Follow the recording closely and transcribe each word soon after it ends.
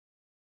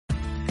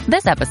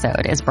This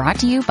episode is brought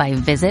to you by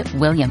Visit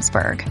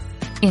Williamsburg.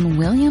 In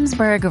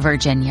Williamsburg,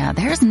 Virginia,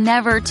 there's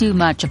never too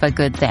much of a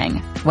good thing.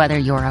 Whether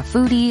you're a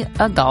foodie,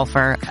 a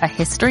golfer, a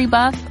history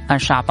buff, a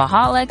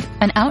shopaholic,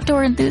 an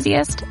outdoor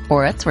enthusiast,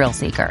 or a thrill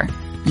seeker,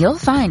 you'll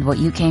find what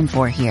you came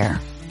for here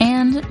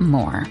and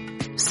more.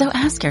 So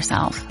ask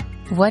yourself,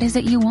 what is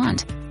it you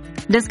want?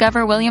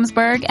 Discover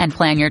Williamsburg and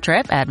plan your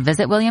trip at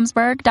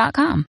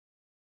visitwilliamsburg.com.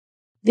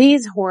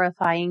 These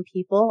horrifying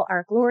people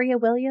are Gloria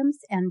Williams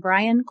and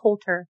Brian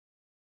Coulter.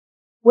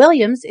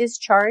 Williams is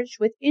charged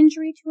with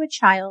injury to a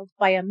child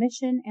by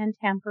omission and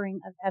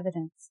tampering of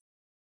evidence.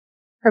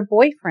 Her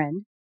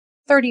boyfriend,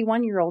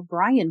 31-year-old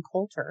Brian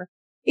Coulter,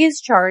 is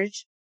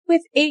charged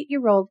with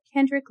 8-year-old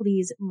Kendrick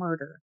Lee's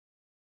murder.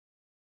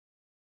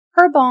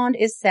 Her bond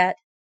is set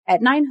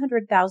at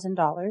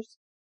 $900,000.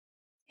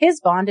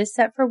 His bond is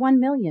set for $1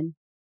 million.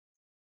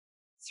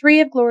 3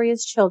 of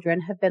Gloria's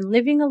children have been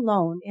living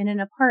alone in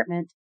an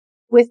apartment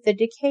with the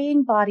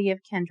decaying body of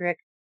Kendrick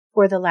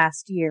for the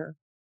last year.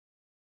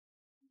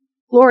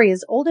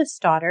 Gloria's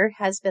oldest daughter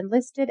has been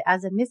listed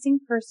as a missing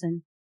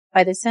person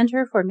by the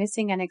Center for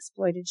Missing and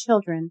Exploited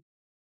Children.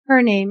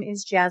 Her name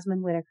is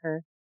Jasmine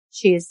Whitaker.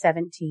 She is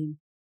 17.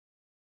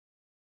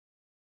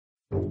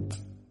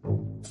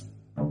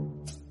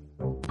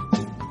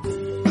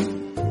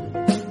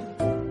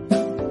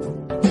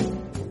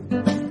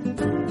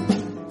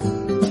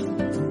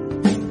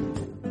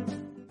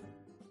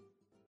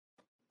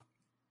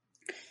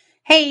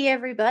 Hey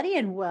everybody,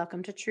 and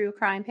welcome to True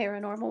Crime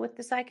Paranormal with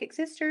the Psychic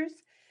Sisters.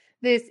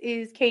 This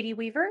is Katie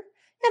Weaver,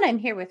 and I'm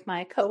here with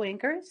my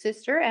co-anchor,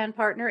 sister, and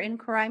partner in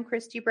crime,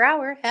 Christy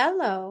Brower.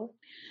 Hello.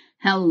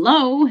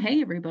 Hello.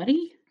 Hey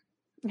everybody.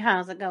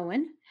 How's it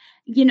going?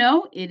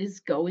 It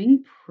is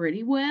going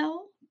pretty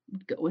well.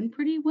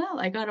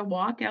 I got a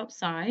walk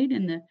outside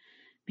in the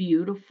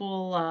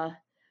beautiful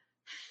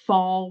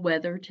fall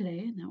weather today,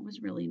 and that was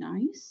really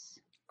nice.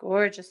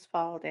 Gorgeous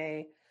fall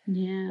day.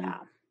 Yeah.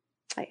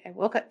 I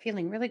woke up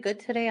feeling really good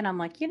today, and I'm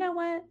like, you know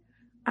what?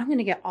 I'm going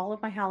to get all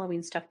of my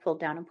Halloween stuff pulled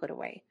down and put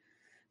away,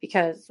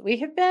 because we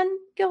have been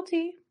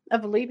guilty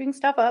of leaving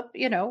stuff up,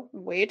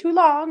 way too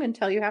long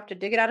until you have to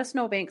dig it out of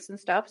snowbanks and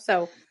stuff.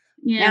 So,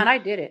 man, I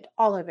did it.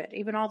 All of it.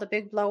 Even all the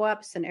big blow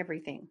ups and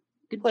everything.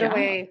 Good put job.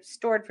 Away,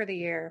 stored for the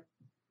year.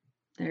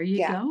 There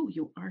you go.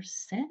 You are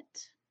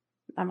set.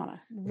 I'm on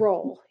a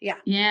roll. Yeah.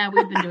 Yeah,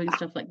 we've been doing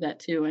stuff like that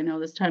too. I know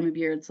this time of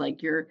year, it's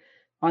like you're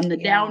on the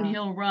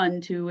downhill run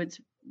to it's,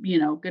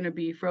 going to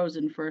be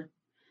frozen for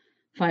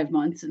 5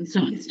 months. And so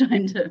it's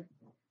time to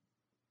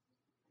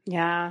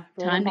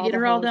get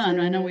her all done.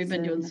 I know we've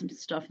been doing some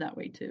stuff that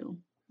way too.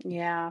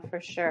 Yeah,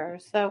 for sure.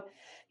 So,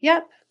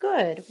 yep,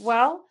 good.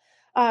 Well,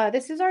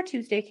 this is our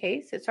Tuesday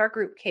case. It's our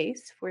group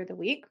case for the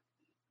week.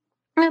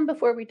 And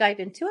before we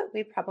dive into it,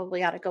 we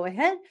probably ought to go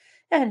ahead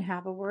and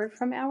have a word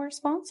from our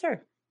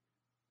sponsor.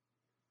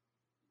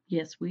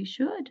 Yes, we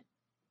should.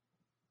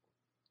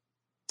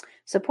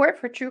 Support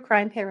for True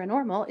Crime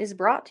Paranormal is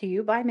brought to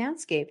you by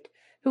Manscaped,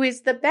 who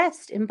is the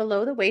best in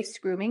below-the-waist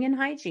grooming and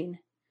hygiene.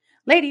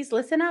 Ladies,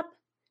 listen up.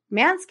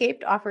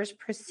 Manscaped offers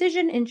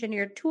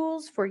precision-engineered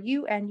tools for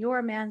you and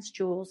your man's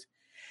jewels.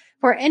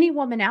 For any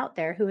woman out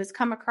there who has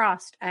come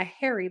across a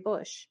hairy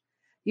bush,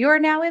 you're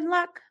now in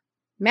luck.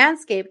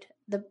 Manscaped,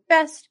 the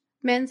best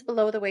men's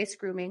below-the-waist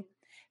grooming,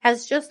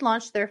 has just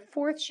launched their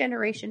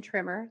 4th-generation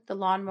trimmer, the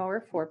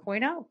Lawnmower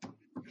 4.0.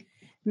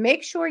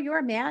 Make sure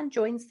your man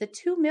joins the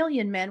 2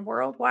 million men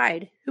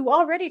worldwide who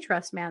already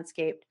trust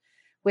Manscaped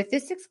with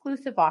this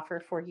exclusive offer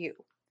for you.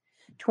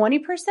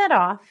 20%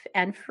 off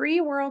and free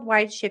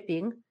worldwide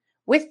shipping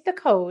with the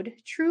code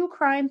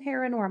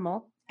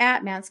TrueCrimeParanormal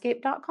at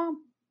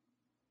manscaped.com.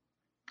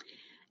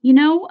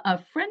 A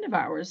friend of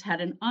ours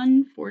had an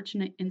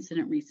unfortunate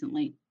incident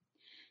recently.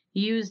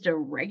 He used a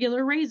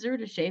regular razor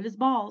to shave his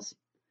balls.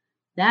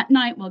 That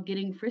night, while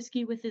getting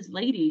frisky with his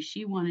lady,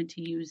 she wanted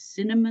to use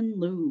cinnamon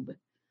lube.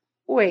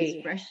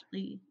 Wait.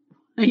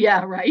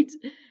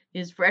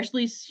 His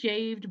freshly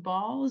shaved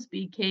balls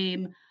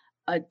became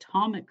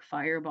atomic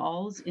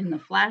fireballs in the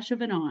flash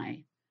of an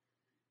eye.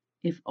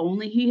 If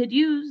only he had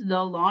used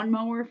the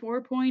Lawnmower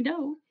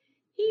 4.0,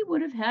 he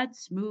would have had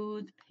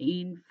smooth,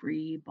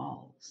 pain-free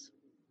balls.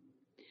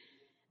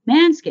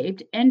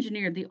 Manscaped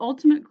engineered the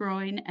ultimate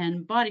groin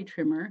and body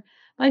trimmer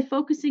by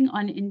focusing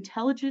on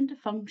intelligent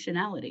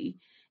functionality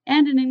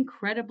and an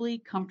incredibly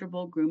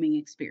comfortable grooming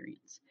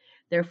experience.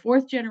 Their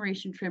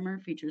 4th-generation trimmer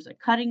features a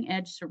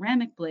cutting-edge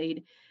ceramic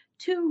blade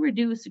to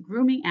reduce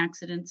grooming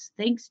accidents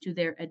thanks to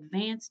their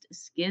advanced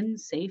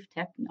skin-safe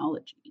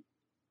technology.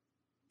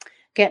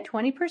 Get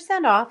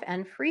 20% off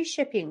and free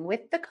shipping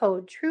with the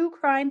code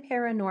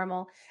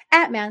TrueCrimeParanormal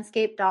at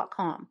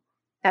manscaped.com.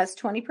 That's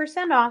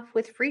 20% off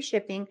with free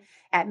shipping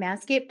at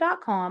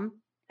manscaped.com.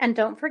 And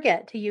don't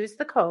forget to use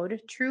the code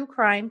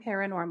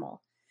TrueCrimeParanormal.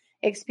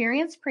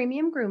 Experience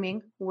premium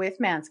grooming with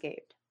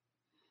Manscaped.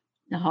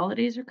 The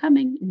holidays are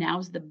coming.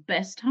 Now's the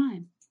best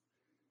time.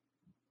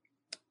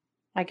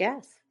 I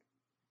guess.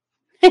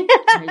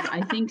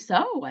 I think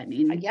so. I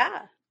mean,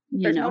 yeah.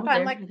 There's no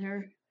time like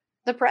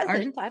The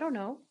present, I don't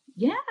know.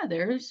 Yeah,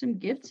 there are some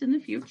gifts in the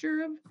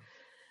future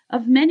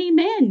of many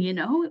men, you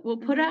know. It will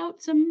put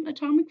out some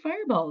atomic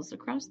fireballs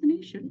across the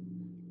nation.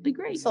 Be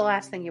great. It's the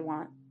last thing you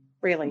want,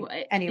 really. Well,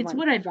 Anyone it's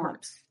what I've heard.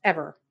 wants,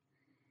 ever.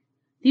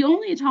 The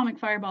only atomic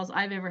fireballs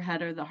I've ever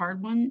had are the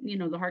hard one, you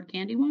know, the hard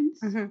candy ones.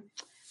 Mhm.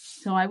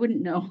 So I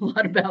wouldn't know a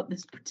lot about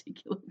this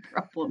particular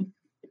problem.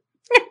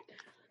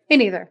 Me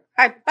neither.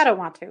 I don't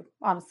want to,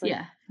 honestly.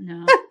 Yeah,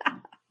 no,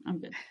 I'm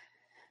good.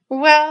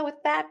 Well, with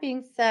that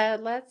being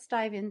said, let's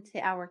dive into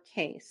our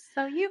case.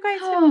 So you guys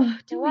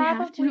have Do we have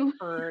probably to?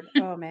 heard,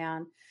 oh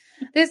man,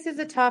 this is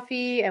a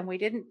toughie, and we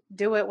didn't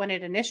do it when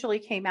it initially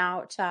came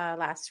out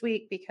last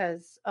week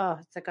because,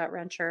 it's a gut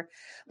wrencher.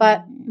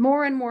 But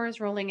more and more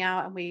is rolling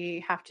out, and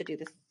we have to do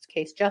this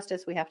case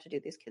justice. We have to do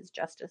these kids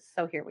justice.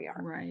 So here we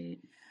are. Right.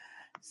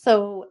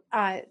 So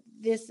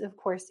this, of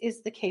course,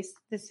 is the case.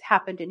 This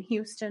happened in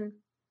Houston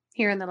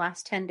here in the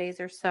last 10 days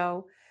or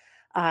so.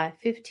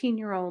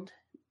 15-year-old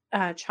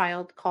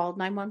child called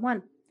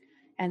 911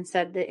 and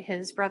said that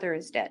his brother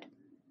is dead.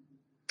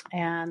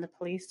 And the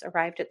police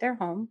arrived at their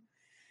home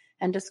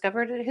and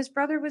discovered that his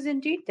brother was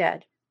indeed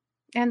dead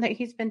and that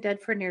he's been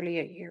dead for nearly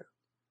a year.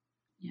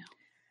 Yeah.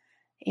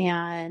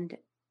 And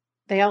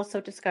they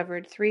also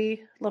discovered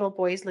 3 little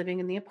boys living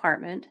in the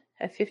apartment,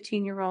 a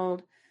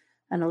 15-year-old,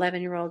 an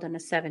 11-year-old, and a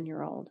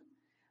 7-year-old.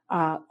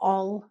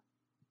 All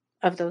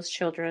of those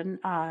children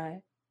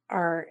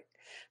are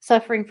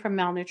suffering from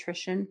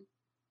malnutrition.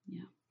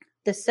 Yeah.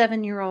 The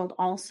 7-year-old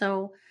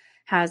also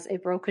has a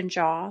broken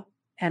jaw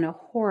and a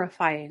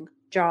horrifying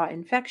jaw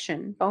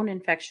infection, bone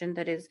infection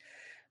that is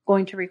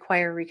going to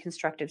require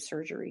reconstructive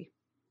surgery.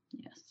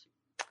 Yes.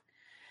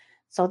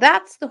 So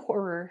that's the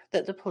horror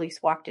that the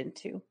police walked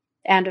into.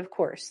 And of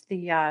course,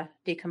 the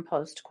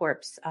decomposed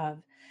corpse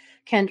of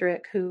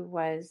Kendrick, who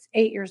was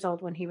 8 years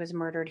old when he was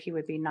murdered. He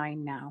would be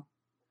 9 now.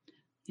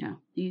 Yeah.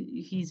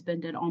 He's been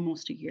dead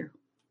almost a year.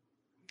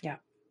 Yeah.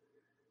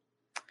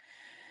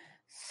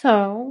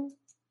 So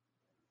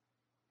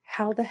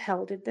how the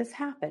hell did this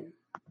happen?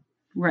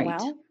 Right.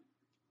 Well,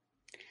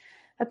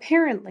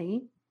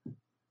 apparently,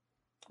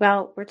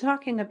 we're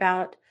talking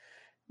about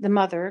the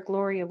mother,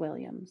 Gloria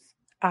Williams,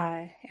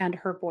 and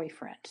her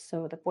boyfriend.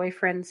 So the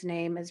boyfriend's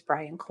name is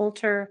Brian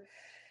Coulter,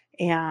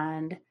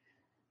 and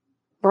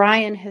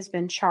Brian has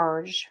been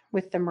charged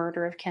with the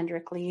murder of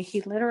Kendrick Lee. He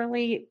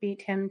literally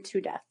beat him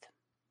to death.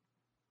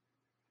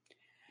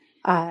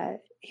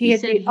 He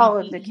had beat all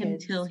of the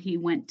kids until he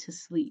went to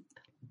sleep.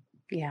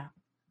 Yeah.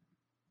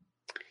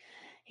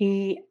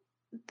 He,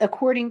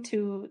 according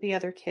to the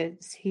other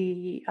kids,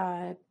 he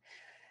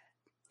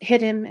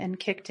hit him and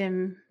kicked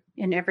him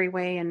in every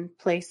way and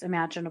place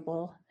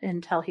imaginable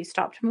until he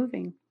stopped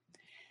moving.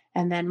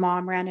 And then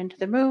mom ran into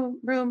the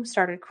room,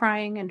 started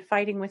crying and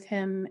fighting with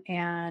him.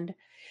 And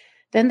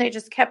then they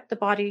just kept the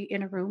body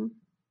in a room.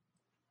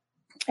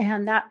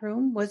 And that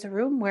room was a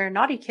room where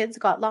naughty kids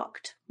got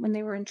locked when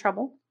they were in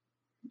trouble.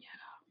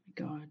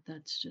 Yeah, God,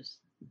 that's just...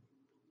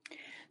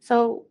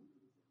 So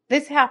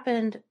this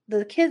happened,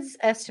 the kids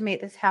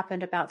estimate this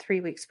happened about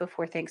 3 weeks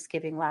before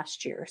Thanksgiving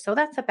last year. So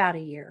that's about a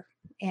year.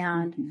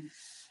 And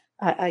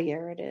a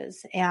year it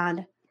is.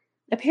 And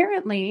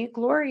apparently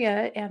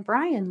Gloria and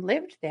Brian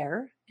lived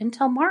there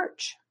until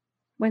March,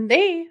 when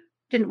they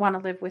didn't want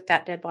to live with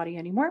that dead body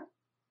anymore,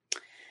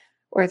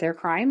 or their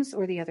crimes,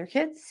 or the other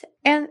kids,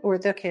 or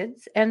the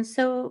kids. And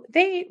so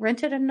they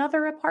rented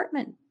another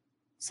apartment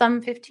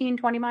some 15,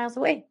 20 miles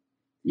away.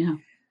 Yeah.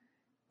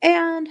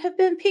 And have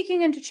been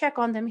peeking in to check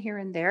on them here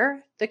and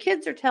there. The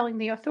kids are telling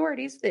the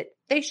authorities that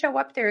they show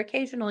up there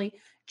occasionally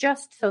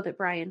just so that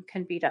Brian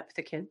can beat up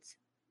the kids,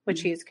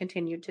 which he has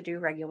continued to do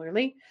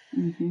regularly.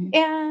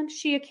 And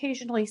she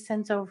occasionally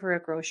sends over a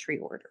grocery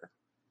order.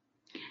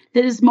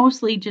 That is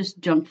mostly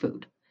just junk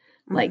food,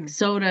 like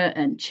soda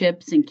and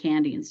chips and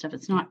candy and stuff.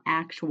 It's not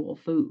actual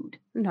food.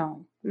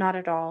 No, not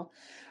at all.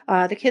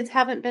 The kids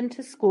haven't been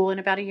to school in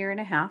about a year and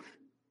a half.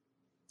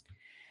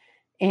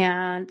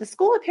 And the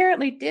school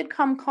apparently did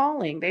come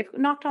calling. They've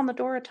knocked on the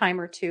door a time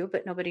or two,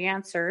 but nobody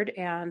answered.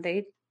 And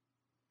they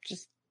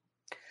just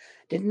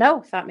didn't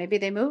know. Thought maybe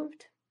they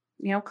moved.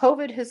 You know,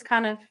 COVID has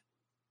kind of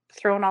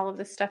thrown all of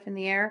this stuff in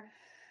the air.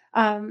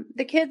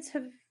 The kids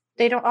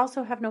they don't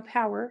also have no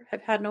power,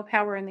 have had no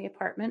power in the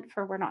apartment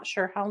for we're not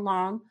sure how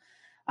long.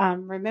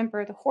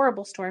 Remember the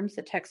horrible storms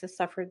that Texas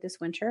suffered this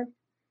winter.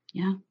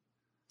 Yeah.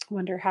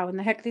 Wonder how in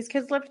the heck these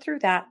kids lived through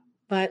that.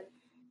 But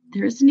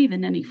there isn't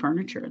even any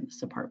furniture in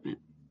this apartment.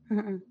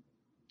 And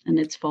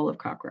it's full of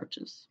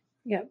cockroaches.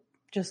 Yep.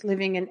 Just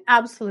living in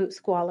absolute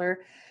squalor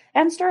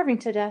and starving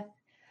to death.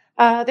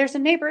 There's a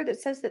neighbor that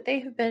says that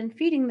they have been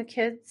feeding the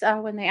kids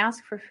when they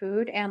ask for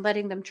food and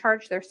letting them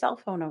charge their cell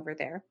phone over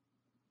there.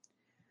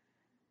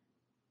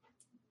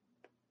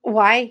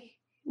 Why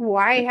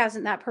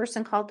hasn't that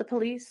person called the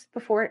police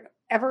before?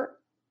 Ever?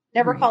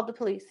 Never called the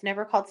police.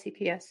 Never called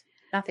CPS.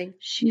 Nothing.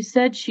 She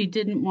said she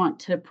didn't want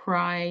to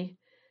pry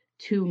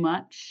too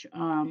much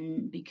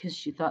because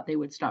she thought they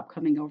would stop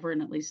coming over,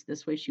 and at least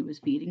this way she was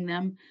feeding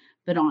them.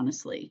 But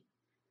honestly,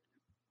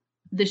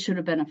 this should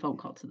have been a phone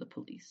call to the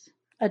police.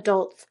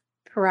 Adults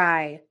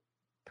pry.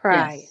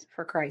 Pry, Yes.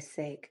 for Christ's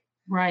sake.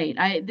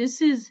 Right.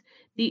 This is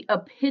the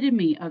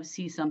epitome of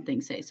see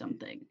something, say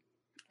something.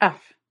 Ugh.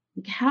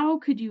 Like, how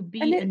could you And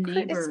be a it's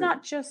neighbor?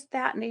 not just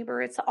that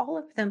neighbor, it's all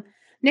of them.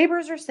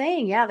 Neighbors are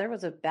saying, yeah, there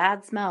was a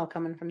bad smell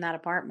coming from that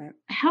apartment.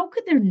 How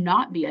could there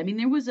not be? I mean,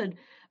 there was a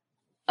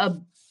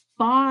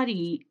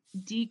body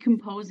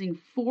decomposing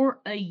for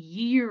a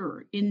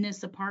year in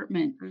this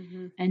apartment,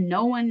 and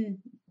no one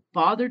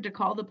bothered to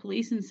call the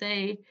police and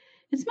say,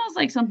 it smells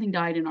like something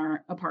died in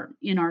our apartment,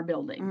 in our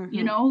building.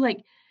 You know,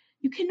 like,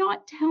 you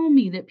cannot tell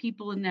me that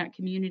people in that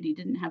community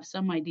didn't have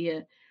some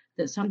idea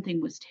that something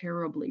was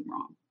terribly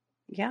wrong.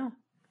 Yeah.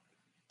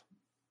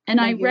 And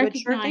Well, I you would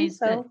sure think recognize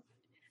that so.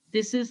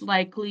 this is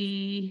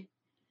likely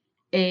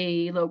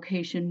a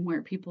location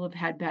where people have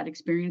had bad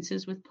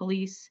experiences with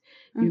police.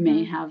 You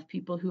may have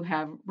people who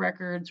have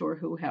records or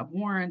who have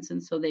warrants,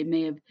 and so they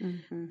may have,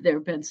 there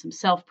have been some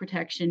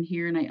self-protection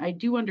here. And I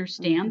do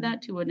understand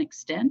that to an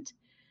extent,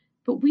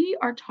 but we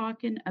are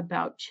talking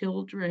about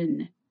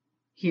children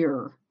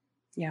here.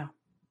 Yeah.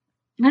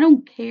 I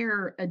don't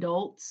care,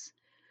 adults,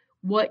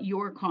 what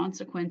your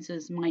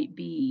consequences might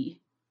be.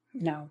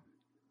 No.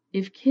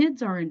 If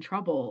kids are in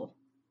trouble,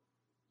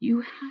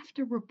 you have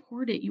to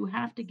report it. You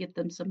have to get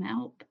them some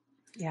help.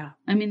 Yeah.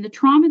 I mean, the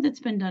trauma that's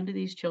been done to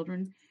these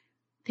children,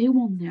 they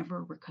will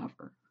never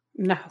recover.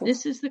 No.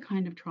 This is the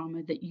kind of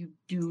trauma that you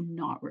do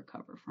not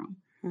recover from.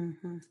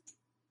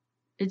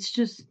 It's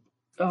just,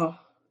 oh.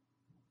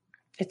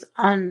 It's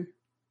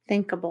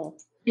unthinkable.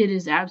 It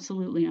is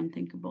absolutely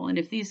unthinkable. And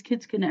if these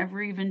kids can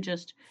ever even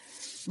just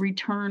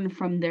return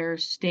from their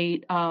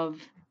state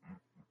of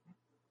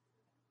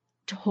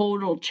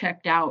total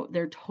checked out,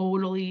 they're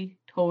totally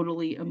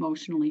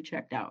emotionally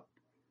checked out.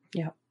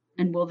 Yeah.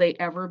 And will they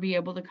ever be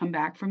able to come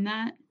back from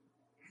that?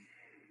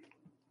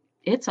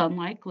 It's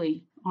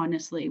unlikely,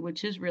 honestly,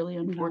 which is really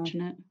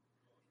unfortunate.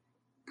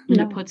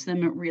 And it puts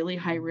them at really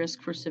high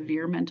risk for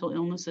severe mental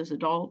illness as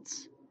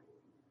adults.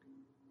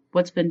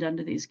 What's been done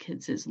to these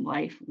kids is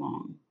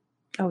lifelong.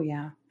 Oh,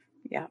 yeah.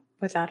 Yeah.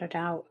 Without a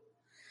doubt.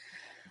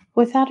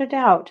 Without a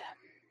doubt.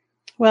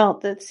 Well,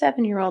 the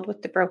 7-year-old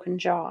with the broken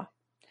jaw.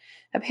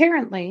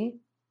 Apparently,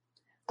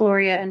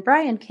 Gloria and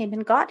Brian came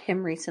and got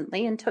him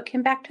recently and took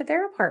him back to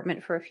their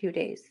apartment for a few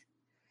days.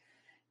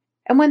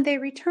 And when they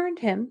returned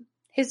him,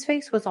 his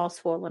face was all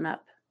swollen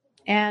up.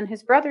 And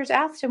his brothers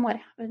asked him what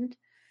happened,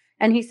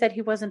 and he said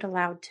he wasn't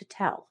allowed to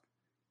tell.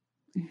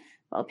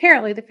 Well,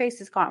 apparently the face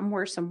has gotten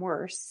worse and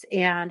worse,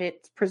 and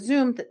it's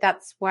presumed that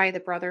that's why the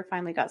brother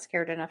finally got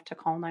scared enough to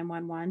call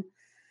 911,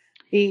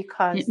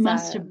 because it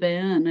must have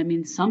been. I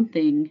mean,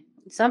 something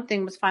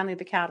was finally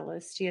the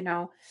catalyst, you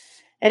know.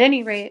 At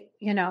any rate,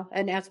 you know,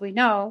 and as we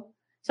know,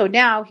 so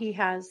now he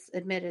has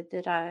admitted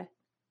that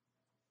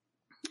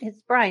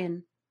it's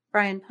Brian.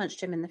 Brian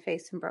punched him in the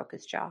face and broke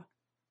his jaw.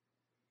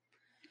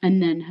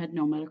 And then had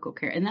no medical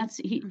care. And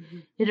that's,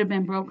 it had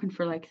been broken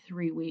for like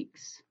 3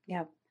 weeks.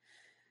 Yeah.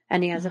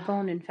 And he has a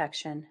bone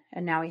infection,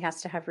 and now he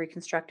has to have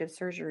reconstructive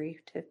surgery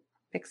to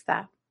fix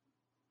that.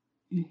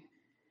 And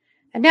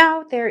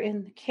now they're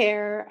in the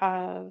care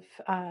of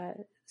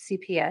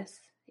CPS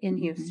in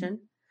Houston,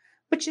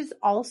 which is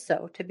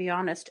also, to be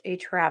honest, a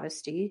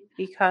travesty,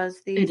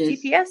 because the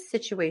CPS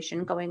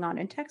situation going on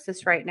in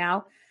Texas right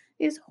now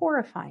is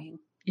horrifying.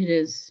 It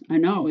is. I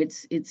know.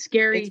 It's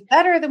scary. It's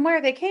better than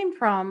where they came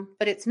from,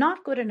 but it's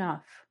not good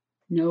enough.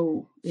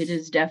 No, it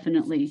is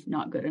definitely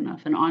not good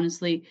enough. And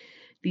honestly,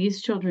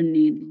 these children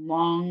need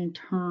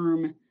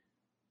long-term,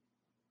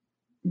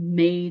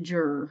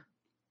 major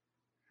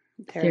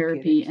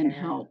therapy and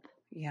help.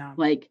 Yeah.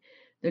 Like,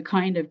 the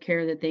kind of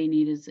care that they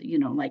need is, you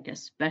know, like a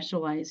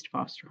specialized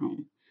foster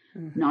home,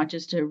 not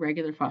just a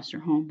regular foster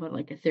home, but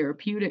like a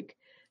therapeutic,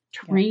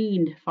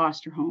 trained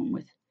foster home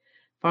with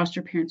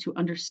foster parents who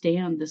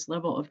understand this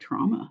level of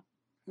trauma.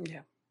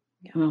 Yeah.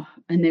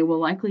 And they will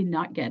likely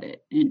not get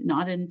it,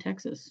 not in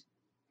Texas.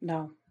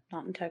 No,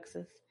 not in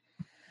Texas.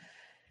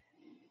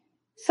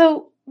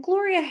 So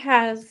Gloria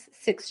has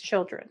 6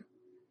 children.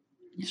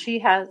 Yeah. She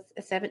has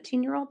a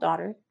 17-year-old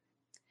daughter.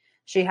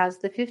 She has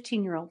the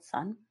 15-year-old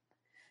son.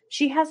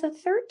 She has a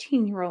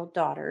 13-year-old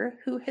daughter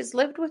who has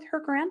lived with her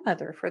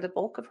grandmother for the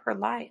bulk of her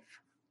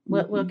life.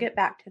 We'll get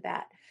back to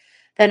that.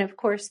 Then, of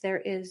course, there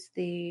is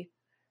the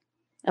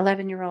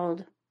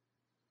 11-year-old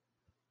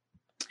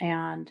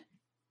and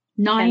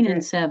 9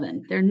 and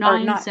 7. They're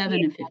 9, 7,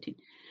 and 15.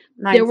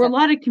 There was a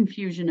lot of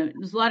confusion.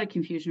 There's a lot of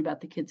confusion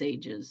about the kids'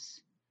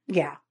 ages.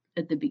 Yeah.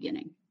 At the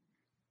beginning.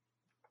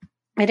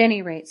 At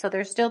any rate, so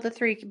there's still the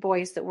 3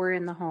 boys that were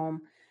in the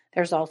home.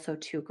 There's also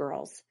 2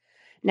 girls.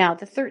 Now,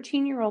 the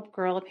 13-year-old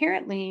girl,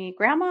 apparently,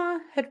 Grandma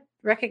had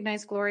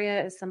recognized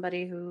Gloria as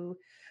somebody who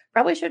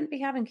probably shouldn't be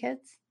having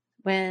kids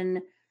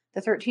when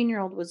the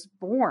 13-year-old was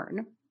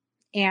born.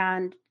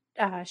 And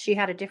she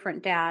had a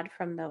different dad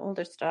from the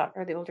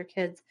the older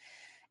kids.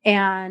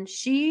 And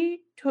she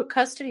took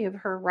custody of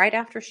her right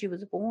after she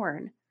was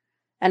born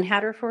and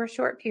had her for a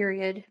short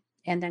period.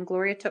 And then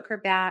Gloria took her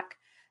back.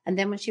 And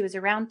then when she was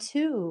around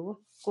 2,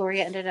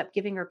 Gloria ended up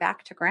giving her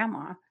back to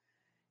Grandma.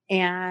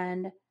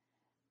 And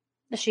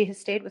she has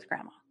stayed with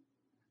Grandma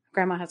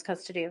Grandma has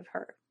custody of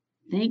her.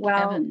 Thank Well,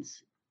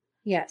 heavens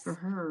yes. for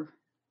her.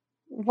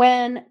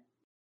 When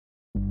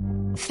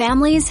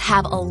Families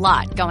have a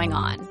lot going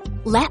on.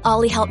 Let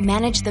Ollie help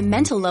manage the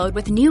mental load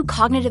with new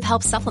cognitive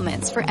help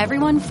supplements for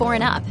everyone 4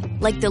 and up,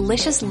 like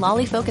delicious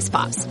Lolly Focus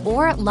Pops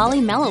or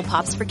Lolly Mellow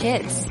Pops for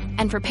kids.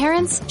 And for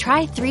parents,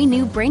 try 3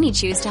 new Brainy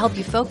Chews to help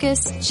you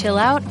focus, chill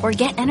out, or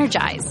get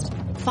energized.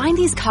 Find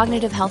these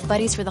cognitive health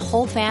buddies for the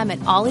whole fam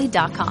at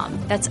ollie.com.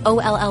 That's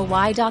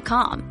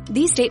OLLY.com.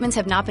 These statements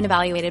have not been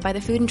evaluated by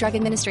the Food and Drug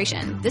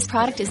Administration. This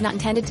product is not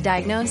intended to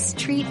diagnose,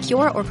 treat,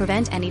 cure, or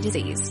prevent any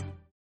disease.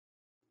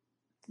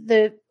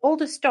 the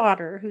oldest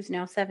daughter, who's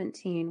now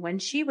 17, when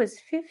she was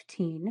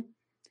 15,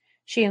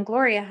 she and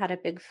Gloria had a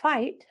big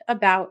fight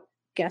about,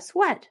 guess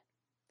what?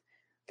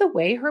 The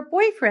way her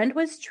boyfriend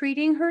was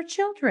treating her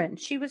children.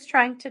 She was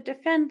trying to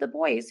defend the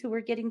boys who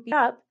were getting beat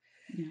up.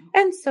 Yeah.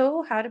 And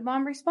so how did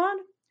Mom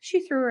respond?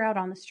 She threw her out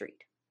on the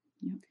street.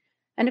 Yeah.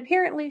 And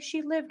apparently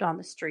she lived on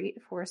the street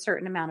for a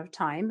certain amount of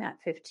time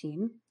at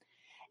 15.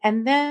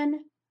 And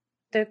then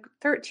the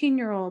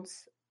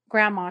 13-year-old's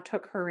grandma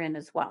took her in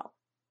as well.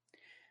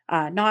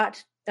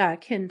 Not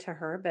kin to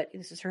her, but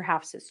this is her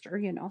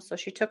half-sister, so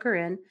she took her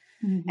in.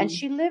 Mm-hmm. And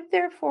she lived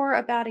there for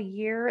about a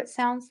year, it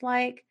sounds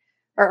like,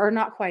 or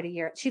not quite a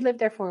year. She lived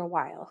there for a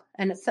while.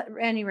 And at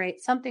any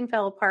rate, something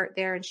fell apart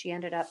there and she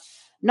ended up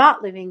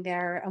not living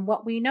there. And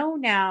what we know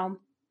now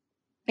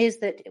is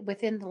that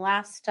within the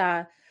last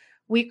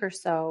week or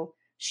so,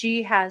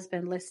 she has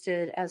been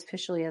listed as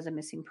officially as a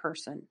missing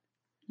person.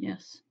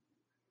 Yes.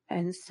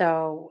 And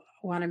so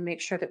I want to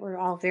make sure that we're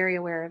all very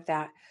aware of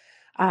that.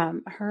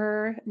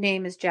 Her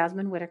name is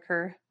Jasmine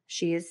Whitaker.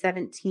 She is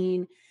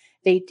 17.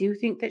 They do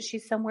think that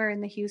she's somewhere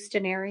in the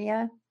Houston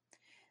area.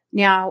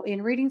 Now,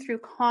 in reading through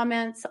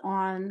comments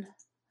on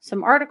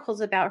some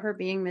articles about her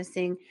being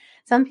missing,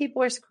 some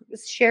people are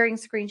sharing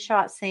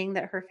screenshots saying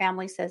that her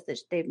family says that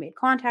they've made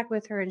contact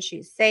with her and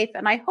she's safe.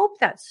 And I hope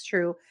that's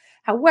true.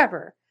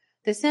 However,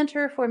 the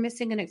Center for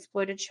Missing and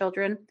Exploited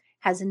Children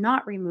has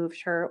not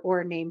removed her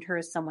or named her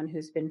as someone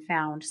who's been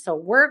found. So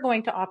we're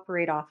going to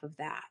operate off of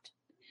that.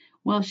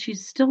 Well,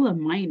 she's still a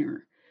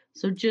minor.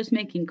 So just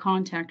making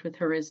contact with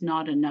her is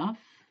not enough.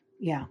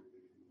 Yeah.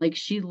 Like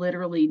she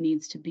literally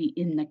needs to be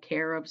in the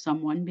care of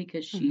someone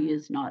because she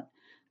is not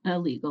a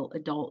legal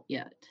adult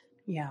yet.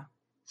 Yeah.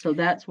 So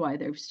that's why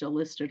they've still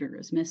listed her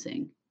as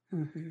missing.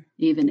 Mm-hmm.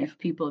 Even if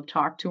people have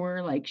talked to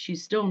her, like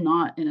she's still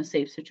not in a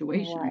safe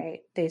situation.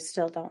 Right. They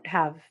still don't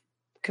have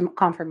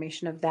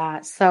confirmation of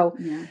that. So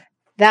Yeah.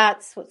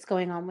 that's what's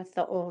going on with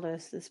the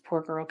oldest, this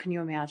poor girl. Can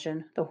you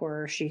imagine the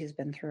horror she has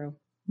been through?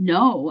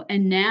 No.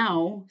 And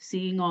now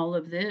seeing all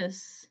of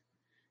this,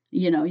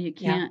 you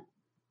can't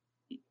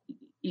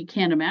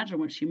imagine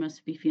what she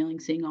must be feeling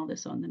seeing all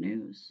this on the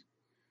news.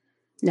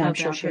 No, I'm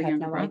sure she had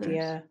no brothers.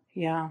 idea.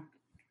 Yeah.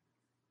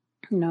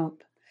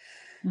 Nope.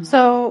 Oh.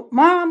 So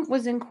Mom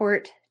was in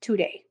court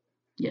today.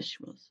 Yes,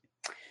 she was.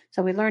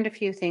 So we learned a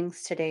few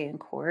things today in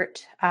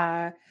court.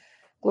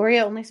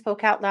 Gloria only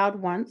spoke out loud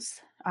once.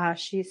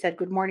 She said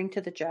good morning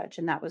to the judge,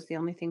 and that was the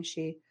only thing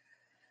she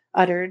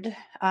uttered.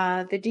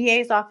 The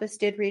DA's office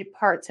did read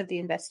parts of the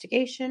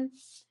investigation.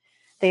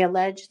 They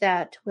allege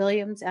that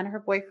Williams and her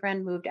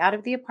boyfriend moved out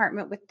of the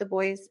apartment with the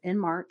boys in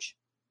March,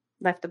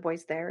 left the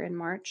boys there in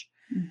March.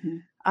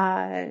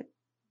 Mm-hmm.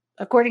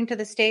 According to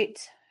the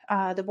state,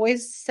 the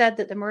boys said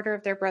that the murder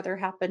of their brother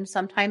happened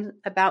sometime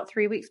about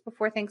 3 weeks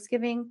before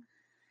Thanksgiving.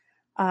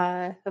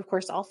 Of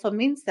course, also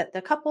means that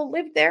the couple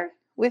lived there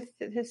with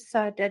this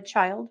dead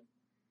child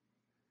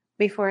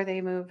before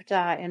they moved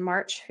in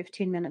March,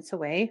 15 minutes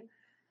away.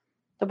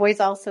 The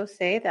boys also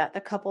say that the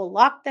couple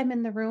locked them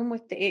in the room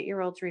with the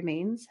 8-year-old's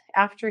remains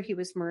after he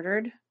was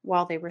murdered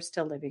while they were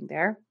still living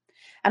there.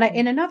 And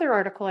in another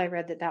article, I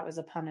read that was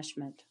a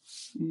punishment.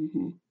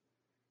 Mm-hmm.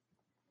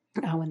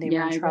 When they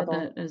were in trouble. I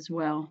read that as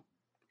well.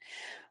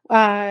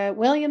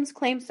 Williams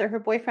claims that her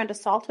boyfriend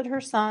assaulted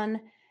her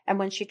son, and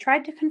when she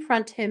tried to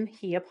confront him,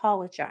 he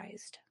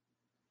apologized.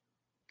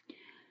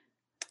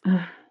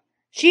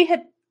 She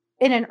had,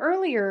 in an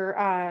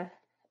earlier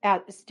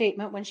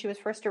statement when she was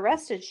first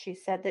arrested, she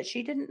said that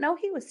she didn't know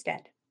he was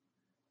dead.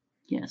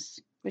 Yes.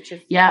 Which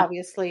is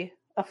obviously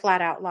a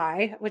flat out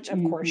lie, which of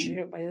course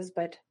it was,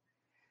 but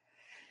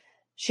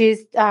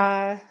she's,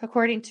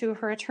 according to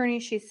her attorney,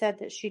 she said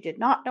that she did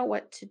not know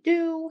what to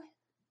do.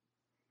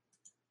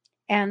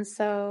 And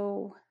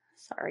so,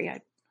 sorry, I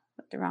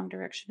went the wrong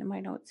direction in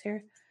my notes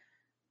here.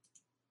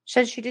 She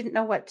said she didn't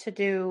know what to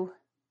do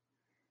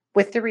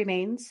with the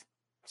remains,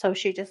 so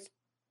she just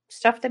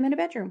stuffed them in a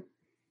bedroom.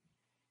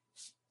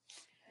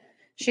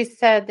 She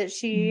said that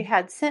she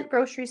had sent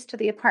groceries to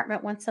the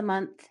apartment once a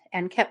month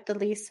and kept the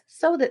lease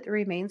so that the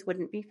remains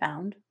wouldn't be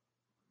found.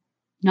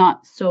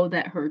 Not so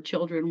that her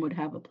children would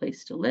have a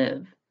place to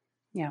live.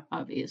 Yeah.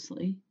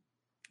 Obviously.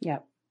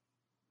 Yep.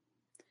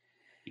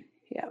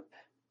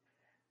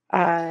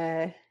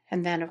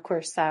 And then, of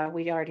course,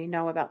 we already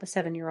know about the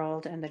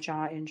 7-year-old and the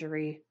jaw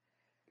injury.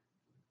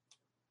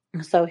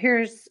 So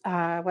here's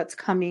what's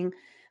coming.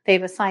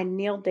 They've assigned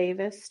Neil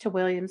Davis to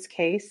Williams'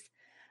 case.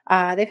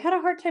 They've had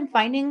a hard time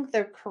finding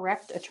the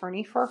correct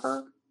attorney for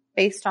her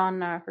based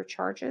on her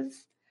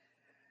charges.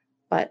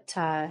 But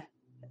at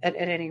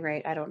any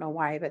rate, I don't know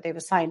why, but they've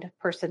assigned a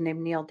person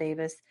named Neil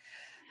Davis.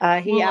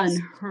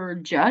 And her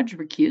judge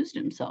recused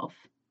himself.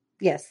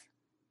 Yes.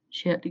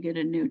 She had to get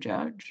a new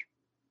judge.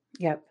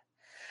 Yep.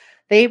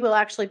 They will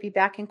actually be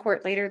back in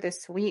court later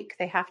this week.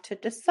 They have to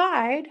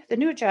decide, the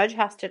new judge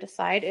has to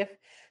decide if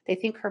they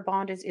think her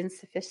bond is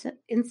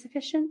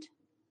insufficient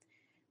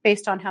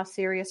based on how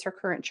serious her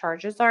current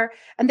charges are.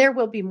 And there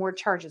will be more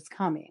charges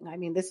coming. I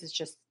mean, this is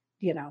just,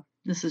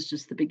 This is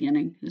just the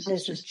beginning. This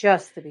is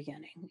just the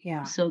beginning.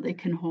 Yeah. So they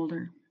can hold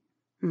her.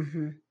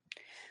 Mm-hmm.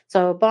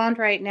 So bond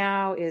right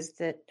now is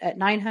that at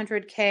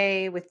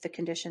 $900K with the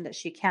condition that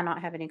she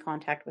cannot have any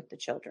contact with the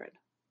children.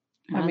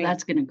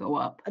 That's going to go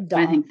up.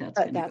 I think that's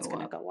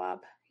going to go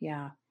up.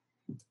 Yeah.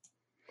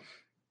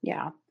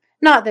 Yeah.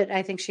 Not that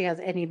I think she has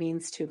any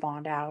means to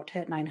bond out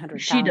at $900,000.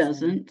 She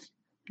doesn't.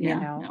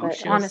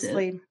 But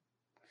honestly,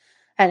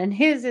 and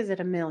his is at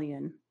 $1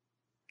 million.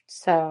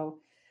 So,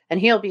 and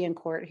he'll be in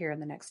court here in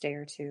the next day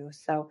or two.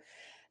 So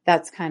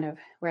that's kind of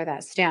where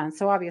that stands.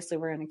 So obviously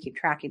we're going to keep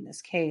tracking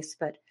this case,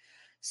 but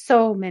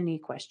so many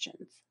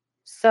questions,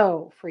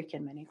 so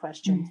freaking many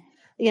questions,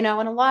 and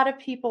a lot of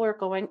people are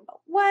going,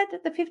 what?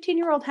 The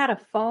 15-year-old had a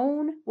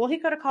phone? Well, he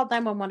could have called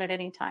 911 at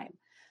any time.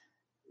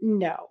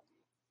 No.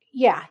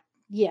 Yeah.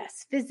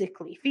 Yes.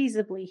 Physically,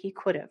 feasibly, he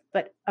could have,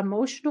 but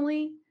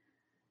emotionally,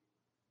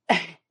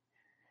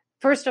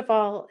 first of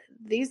all,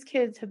 these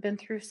kids have been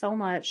through so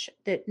much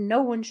that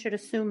no one should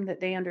assume that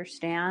they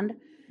understand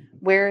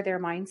where their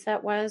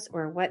mindset was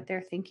or what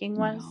their thinking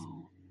was. No.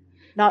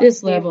 Not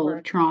this level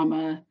of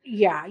trauma.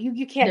 Yeah,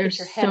 you can't They're get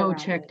your head around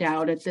checked it.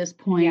 out at this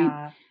point.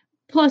 Yeah.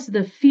 Plus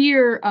the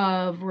fear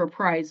of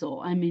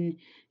reprisal. I mean,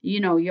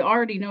 you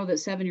already know that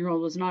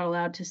 7-year-old was not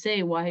allowed to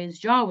say why his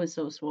jaw was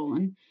so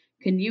swollen.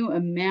 Can you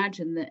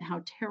imagine that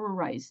how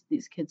terrorized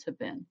these kids have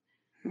been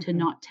to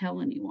not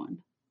tell anyone?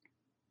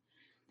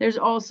 There's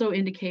also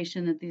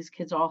indication that these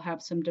kids all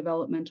have some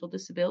developmental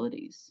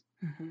disabilities.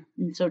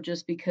 And so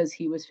just because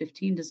he was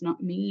 15 does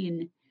not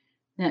mean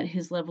that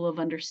his level of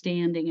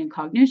understanding and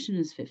cognition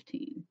is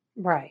 15.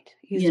 Right.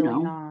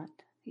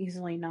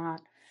 Easily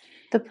not.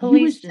 The police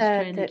he was just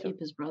said trying that, to keep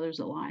his brothers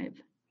alive.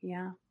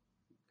 Yeah.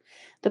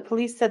 The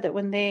police said that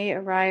when they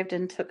arrived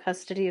and took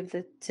custody of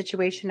the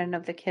situation and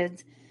of the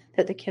kids,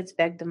 that the kids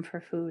begged them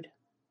for food.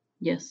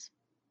 Yes.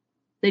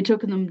 They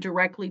took them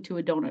directly to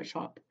a donut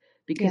shop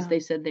because they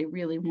said they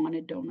really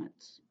wanted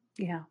donuts.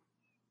 Yeah.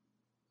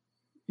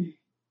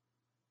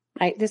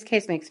 This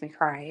case makes me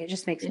cry. It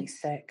just makes me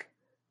sick.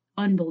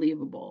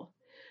 Unbelievable.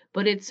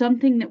 But it's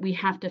something that we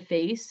have to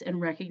face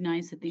and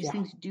recognize that these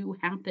things do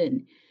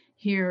happen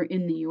here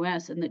in the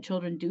U.S. and that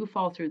children do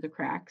fall through the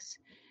cracks.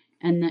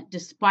 And that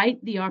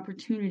despite the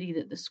opportunity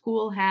that the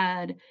school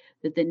had,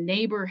 that the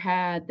neighbor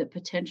had, that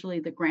potentially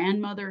the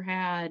grandmother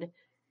had,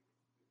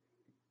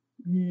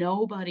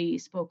 nobody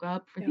spoke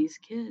up for these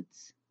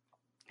kids.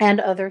 And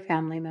other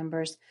family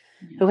members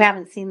who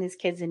haven't seen these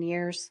kids in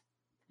years.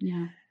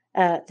 Yeah.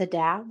 The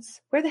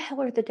dads. Where the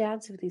hell are the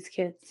dads of these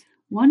kids?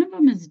 One of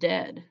them is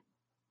dead.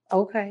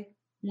 Okay.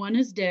 One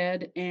is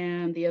dead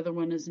and the other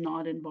one is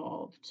not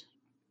involved.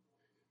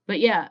 But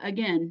yeah,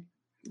 again.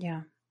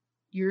 Yeah.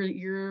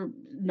 You're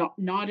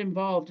not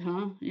involved,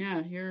 huh?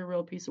 Yeah, you're a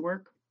real piece of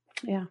work.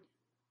 Yeah.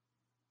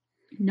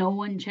 No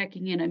one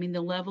checking in. I mean,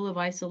 the level of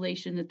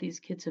isolation that these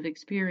kids have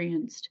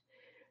experienced,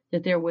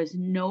 that there was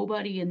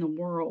nobody in the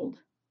world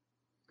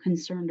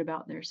concerned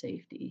about their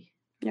safety.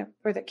 Yeah,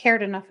 or that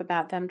cared enough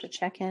about them to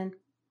check in.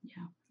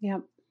 Yeah.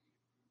 Yep.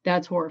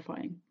 That's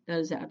horrifying. That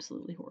is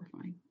absolutely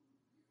horrifying.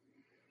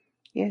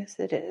 Yes,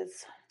 it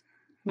is.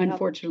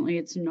 Unfortunately,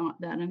 it's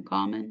not that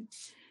uncommon.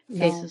 No.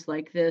 Cases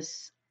like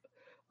this,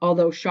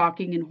 although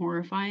shocking and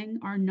horrifying,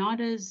 are not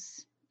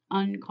as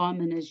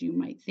uncommon as you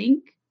might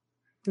think.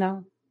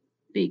 No.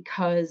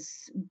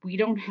 Because we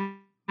don't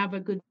have a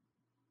good...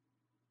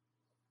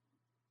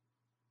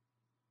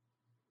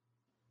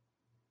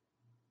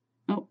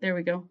 Oh, there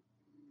we go.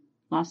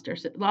 Lost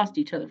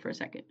each other for a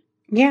second.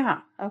 Yeah.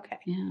 Okay.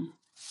 Yeah.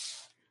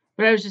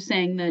 But I was just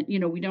saying that,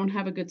 we don't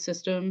have a good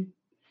system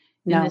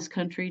in this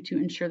country to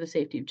ensure the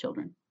safety of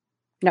children.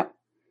 No.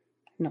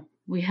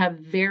 We have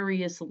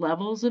various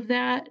levels of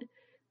that,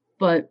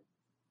 but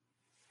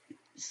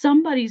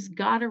somebody's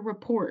got to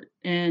report.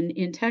 And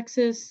in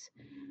Texas,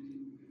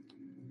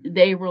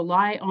 they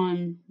rely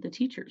on the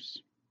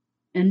teachers.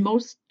 And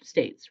most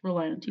states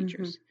rely on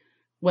teachers.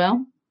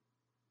 Well,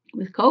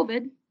 with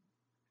COVID,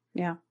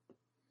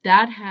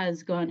 that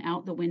has gone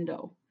out the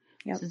window.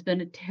 Yep. This has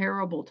been a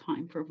terrible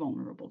time for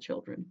vulnerable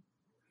children.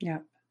 Yeah.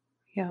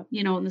 Yeah.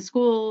 In the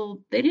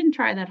school, they didn't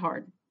try that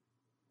hard.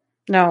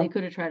 No. They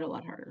could have tried a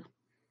lot harder.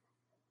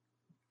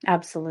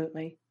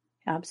 Absolutely.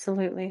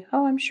 Absolutely.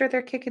 Oh, I'm sure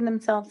they're kicking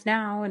themselves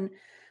now. And,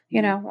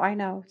 I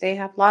know they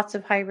have lots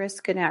of high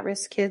risk and at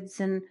risk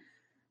kids.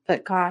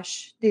 But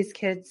gosh, these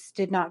kids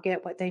did not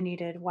get what they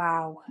needed.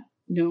 Wow.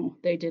 No,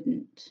 they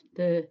didn't.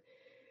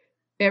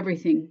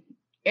 Everything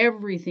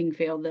everything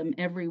failed them.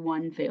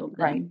 Everyone failed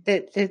them. Right.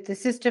 The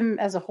system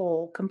as a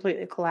whole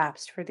completely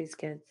collapsed for these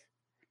kids.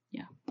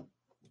 Yeah.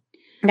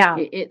 Now,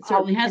 It all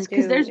certainly we has, can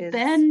because do there's is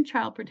been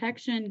child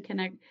protection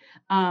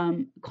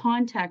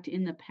contact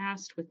in the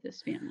past with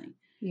this family.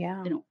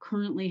 yeah. They don't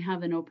currently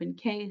have an open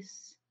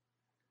case,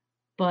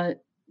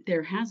 but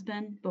there has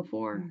been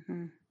before.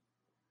 Mm-hmm.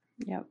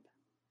 Yep.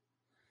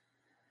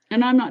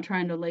 And I'm not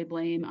trying to lay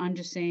blame. I'm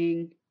just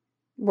saying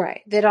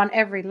Right. That on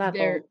every level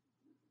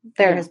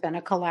there yeah. has been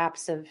a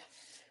collapse of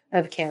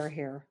care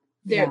here.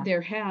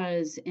 There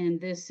has,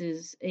 and this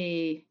is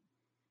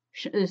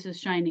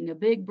shining a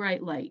big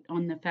bright light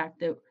on the fact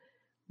that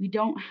we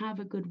don't have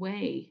a good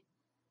way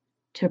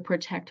to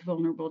protect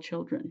vulnerable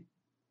children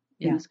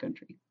in this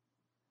country.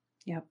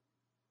 Yep.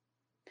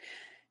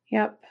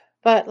 Yep.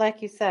 But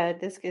like you said,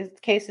 this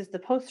case is the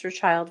poster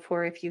child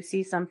for if you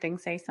see something,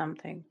 say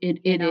something. It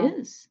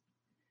is.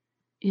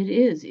 It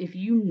is. If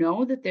you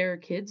know that there are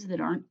kids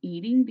that aren't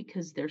eating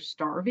because they're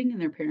starving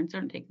and their parents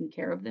aren't taking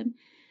care of them,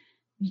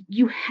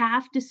 you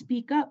have to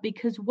speak up,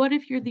 because what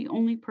if you're the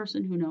only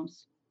person who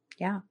knows?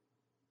 Yeah.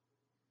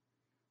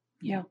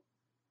 Yeah.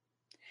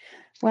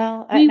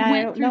 Well, We I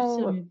went don't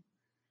through know.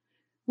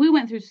 we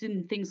went through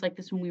some things like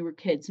this when we were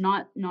kids,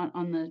 not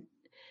on the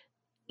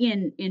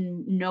in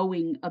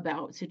knowing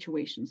about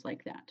situations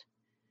like that.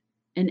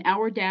 And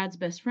our dad's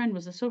best friend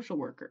was a social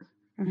worker,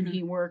 and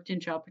he worked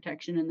in child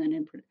protection and then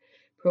in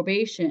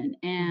probation.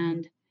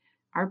 And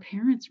our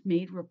parents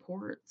made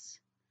reports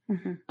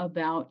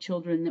about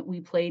children that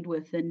we played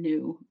with and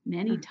knew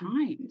many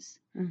times.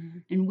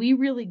 And we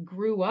really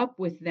grew up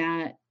with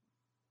that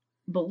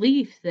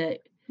belief that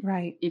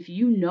Right. if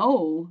you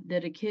know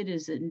that a kid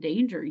is in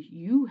danger,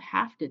 you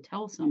have to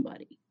tell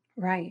somebody.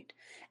 Right.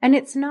 And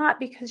it's not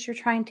because you're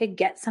trying to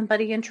get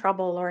somebody in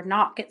trouble or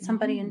not get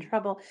somebody in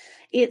trouble.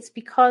 It's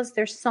because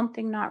there's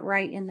something not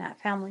right in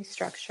that family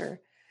structure.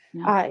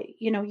 Yeah.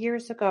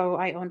 Years ago,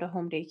 I owned a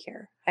home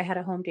daycare. I had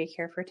a home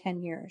daycare for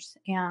 10 years.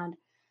 And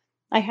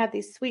I had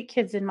these sweet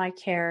kids in my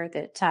care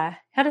that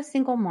had a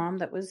single mom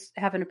that was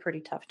having a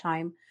pretty tough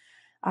time,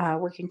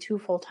 working 2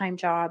 full-time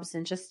jobs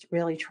and just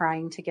really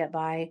trying to get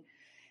by.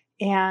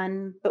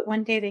 But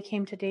one day they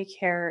came to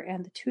daycare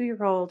and the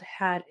 2-year-old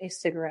had a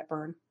cigarette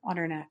burn on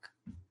her neck.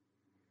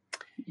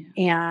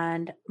 Yeah.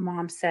 And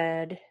mom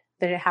said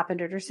that it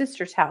happened at her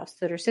sister's house,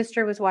 that her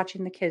sister was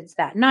watching the kids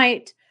that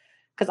night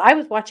because I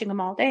was watching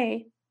them all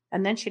day.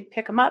 And then she'd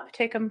pick them up,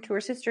 take them to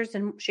her sister's,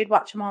 and she'd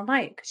watch them all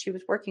night because she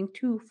was working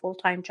 2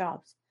 full-time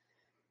jobs.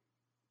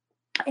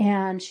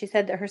 And she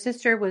said that her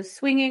sister was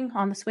swinging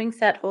on the swing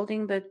set,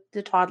 holding the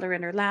toddler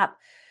in her lap.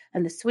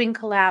 And the swing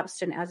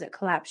collapsed, and as it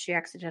collapsed, she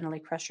accidentally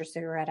crushed her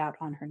cigarette out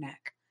on her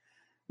neck.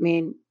 I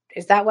mean,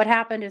 is that what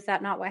happened? Is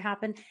that not what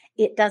happened?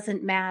 It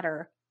doesn't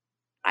matter.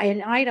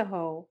 In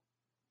Idaho,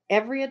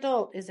 every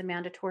adult is a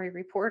mandatory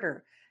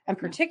reporter, and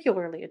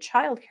particularly a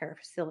child care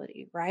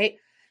facility, right?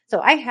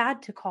 So I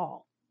had to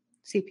call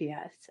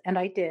CPS, and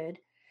I did.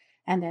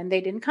 And then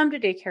they didn't come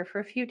to daycare for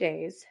a few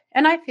days.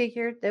 And I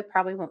figured they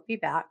probably won't be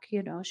back.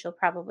 She'll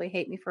probably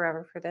hate me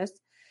forever for this.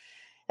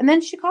 And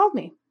then she called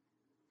me.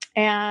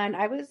 And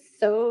I was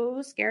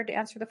so scared to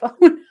answer the phone,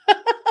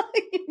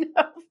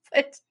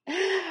 but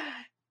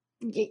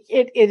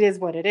it is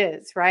what it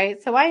is,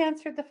 right? So I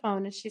answered the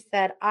phone and she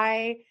said,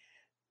 I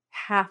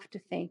have to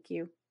thank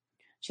you.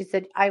 She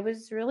said, I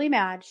was really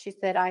mad. She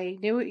said, I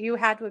knew you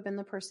had to have been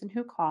the person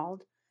who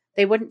called.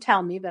 They wouldn't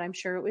tell me, but I'm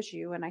sure it was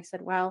you. And I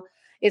said, well,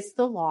 it's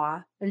the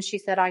law. And she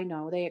said, I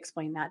know. They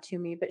explained that to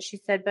me. But she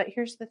said, but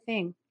here's the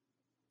thing.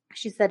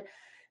 She said,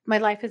 my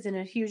life is in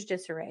a huge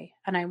disarray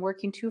and I'm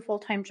working 2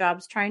 full-time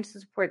jobs trying to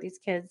support these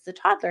kids. The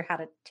toddler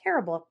had a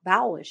terrible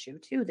bowel issue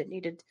too that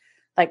needed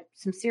like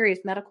some serious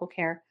medical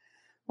care.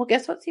 Well,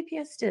 guess what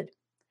CPS did?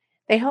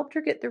 They helped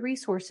her get the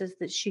resources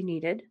that she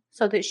needed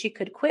so that she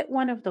could quit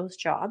one of those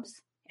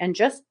jobs and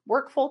just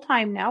work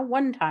full-time now,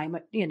 one time,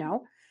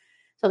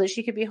 so that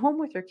she could be home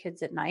with her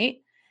kids at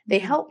night. They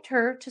helped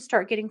her to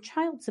start getting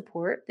child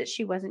support that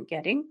she wasn't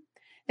getting.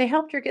 They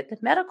helped her get the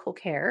medical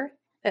care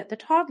that the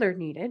toddler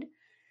needed.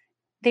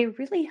 They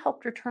really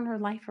helped her turn her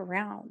life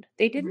around.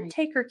 They didn't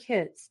take her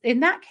kids.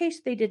 In that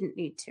case, they didn't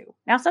need to.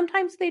 Now,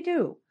 sometimes they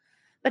do.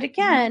 But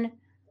again,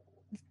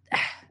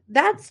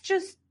 that's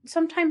just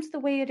sometimes the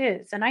way it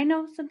is. And I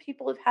know some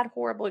people have had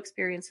horrible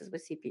experiences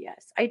with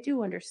CPS. I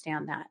do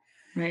understand that.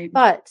 Right.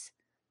 But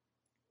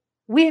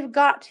we have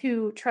got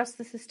to trust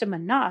the system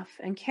enough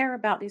and care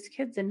about these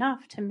kids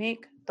enough to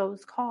make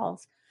those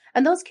calls.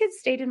 And those kids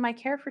stayed in my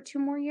care for 2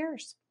 more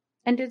years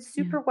and did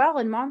super well.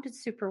 And mom did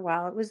super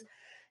well. It was,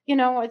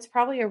 it's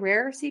probably a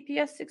rare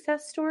CPS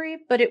success story,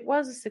 but it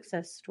was a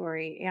success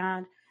story.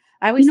 And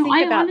I always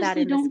think about that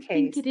in this case. I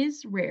honestly don't think it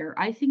is rare.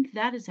 I think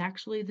that is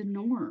actually the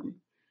norm,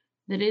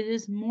 that it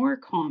is more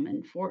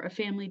common for a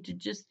family to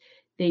just,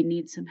 they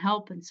need some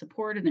help and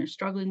support and they're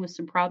struggling with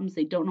some problems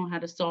they don't know how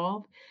to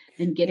solve,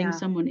 and getting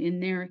someone in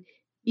there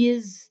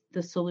is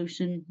the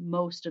solution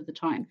most of the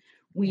time.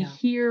 We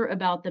hear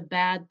about the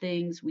bad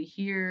things. We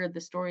hear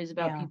the stories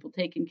about people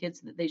taking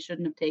kids that they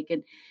shouldn't have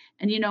taken.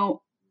 And,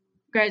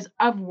 guys,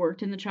 I've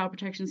worked in the child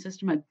protection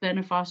system. I've been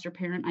a foster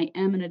parent. I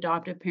am an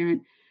adoptive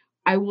parent.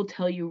 I will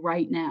tell you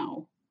right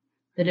now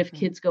that if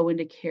kids go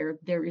into care,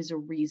 there is a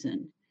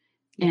reason.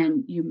 Yeah.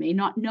 And you may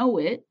not know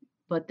it,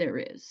 but there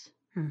is.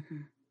 Mm-hmm.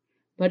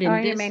 But in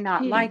Or this you may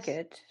not case, like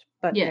it,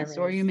 but yes,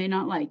 there or is. you may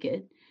not like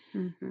it.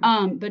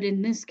 Mm-hmm. But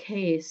in this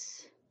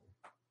case,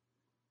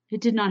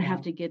 it did not Yeah.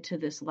 have to get to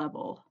this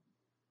level.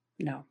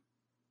 No.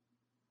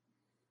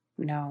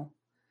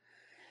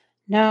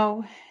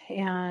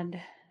 And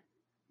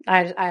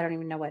I don't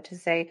even know what to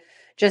say.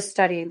 Just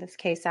studying this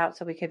case out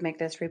so we could make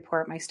this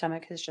report, my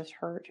stomach has just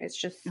hurt. It's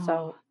just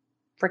so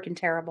freaking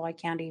terrible. I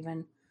can't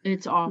even.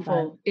 It's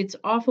awful. It's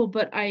awful,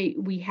 but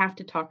we have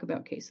to talk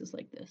about cases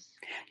like this.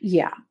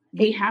 Yeah.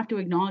 We have to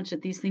acknowledge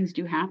that these things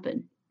do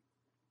happen.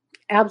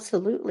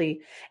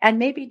 Absolutely. And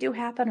maybe do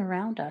happen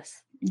around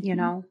us, you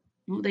know.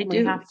 Well, they we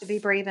do. have to be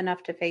brave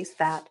enough to face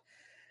that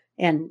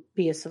and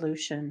be a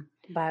solution.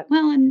 But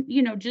well, and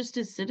just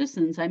as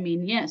citizens, I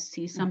mean, yes,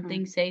 see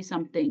something, say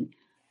something,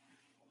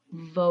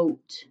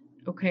 vote.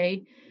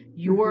 Okay,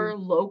 your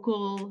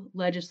local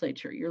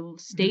legislature, your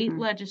state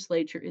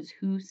legislature is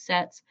who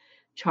sets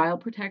child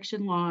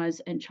protection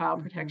laws and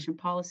child protection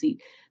policy.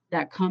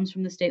 That comes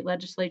from the state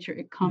legislature.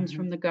 It comes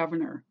from the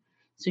governor.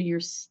 So your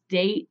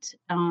state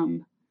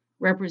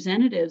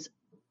representatives,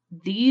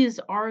 these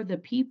are the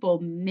people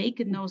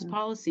making those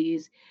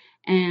policies.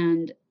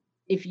 And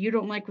if you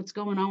don't like what's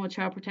going on with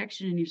child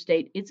protection in your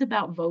state, it's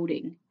about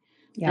voting.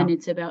 And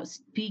it's about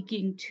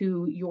speaking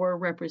to your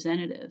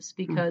representatives,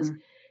 because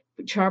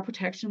child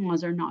protection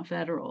laws are not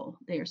federal,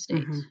 they are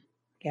state.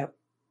 Yep.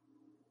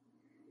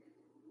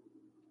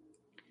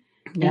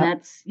 And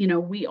that's,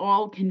 we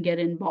all can get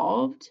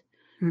involved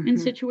in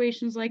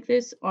situations like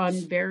this on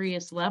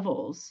various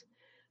levels,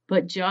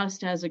 but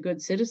just as a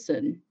good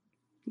citizen,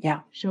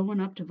 showing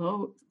up to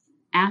vote,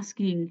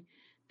 asking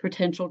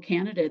potential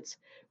candidates,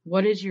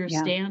 what is your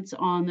stance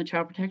on the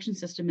child protection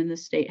system in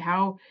this state?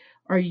 How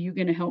are you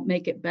going to help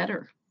make it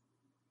better?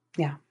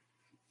 Yeah.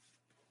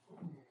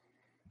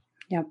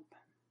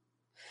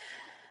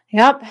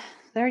 Yep.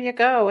 There you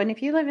go. And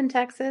if you live in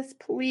Texas,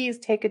 please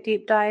take a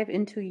deep dive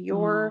into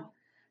your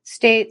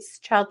state's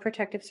child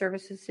protective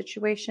services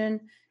situation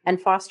and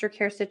foster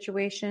care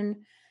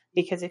situation,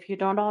 because if you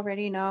don't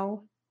already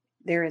know,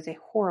 there is a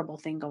horrible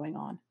thing going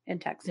on in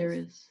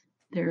Texas.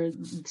 There are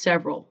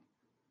several.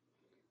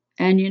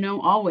 And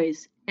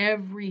always,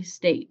 every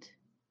state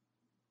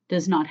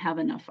does not have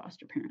enough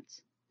foster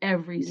parents.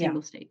 Every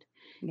single state.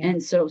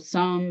 And so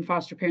some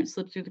foster parents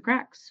slip through the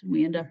cracks.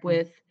 We end up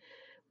with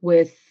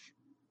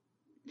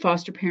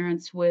foster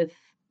parents with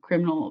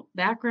criminal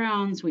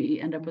backgrounds. We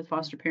end up with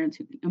foster parents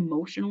who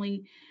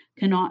emotionally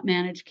cannot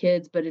manage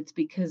kids, but it's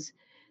because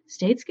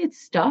states get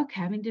stuck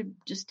having to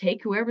just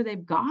take whoever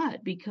they've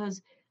got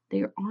because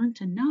there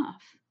aren't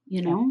enough,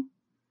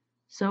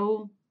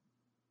 So,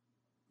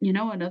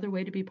 another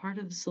way to be part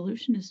of the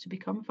solution is to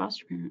become a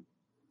foster parent.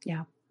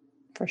 Yeah,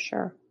 for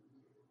sure.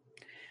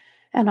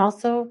 And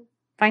also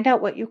find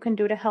out what you can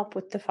do to help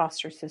with the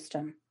foster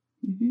system.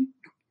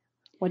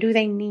 What do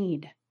they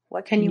need?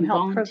 What can you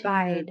help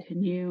provide?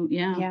 Can you,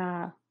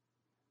 Yeah.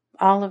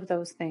 All of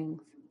those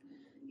things.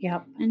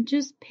 Yep. And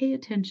just pay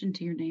attention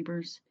to your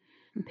neighbors.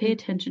 Pay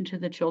attention to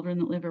the children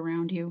that live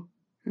around you.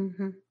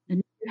 And if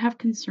you have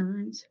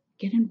concerns,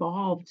 get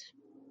involved.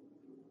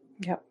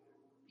 Yep.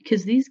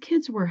 Because these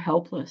kids were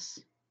helpless.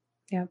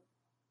 Yep.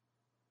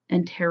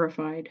 And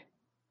terrified.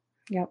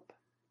 Yep.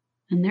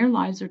 And their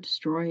lives are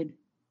destroyed.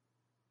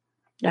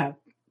 Yeah.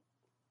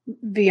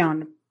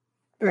 Beyond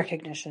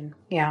recognition.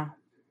 Yeah.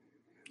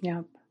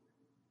 Yep.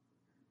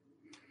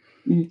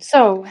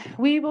 So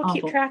we will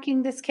keep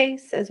tracking this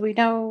case. As we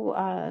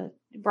know,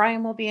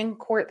 Brian will be in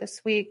court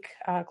this week.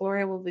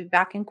 Gloria will be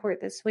back in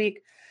court this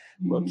week.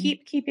 We'll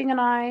keep keeping an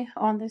eye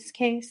on this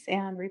case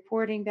and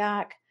reporting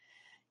back.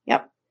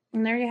 Yep.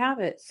 And there you have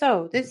it.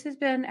 So this has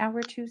been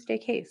our Tuesday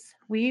case.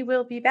 We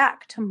will be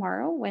back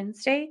tomorrow,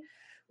 Wednesday,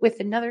 with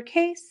another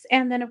case.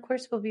 And then, of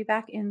course, we'll be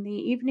back in the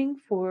evening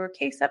for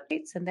case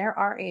updates. And there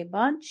are a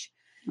bunch.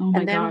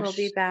 And then we'll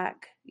be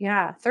back,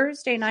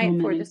 Thursday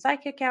night for the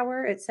Psychic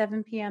Hour at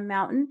 7 p.m.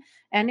 Mountain.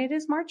 And it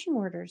is marching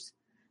orders.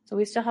 So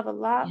we still have a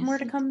lot more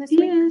to come this week.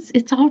 Yes,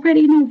 it's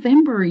already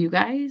November, you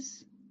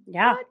guys.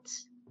 Yeah. What?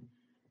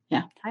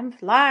 Yeah. Time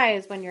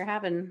flies when you're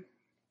having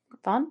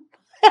fun.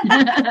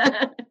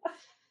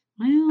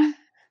 Well,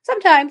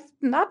 sometimes.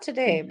 Not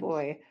today,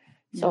 boy.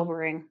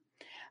 Sobering.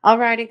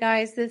 Alrighty,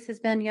 guys. This has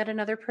been yet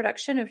another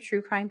production of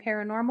True Crime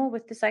Paranormal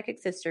with the Psychic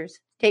Sisters.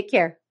 Take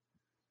care.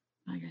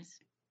 Bye, guys.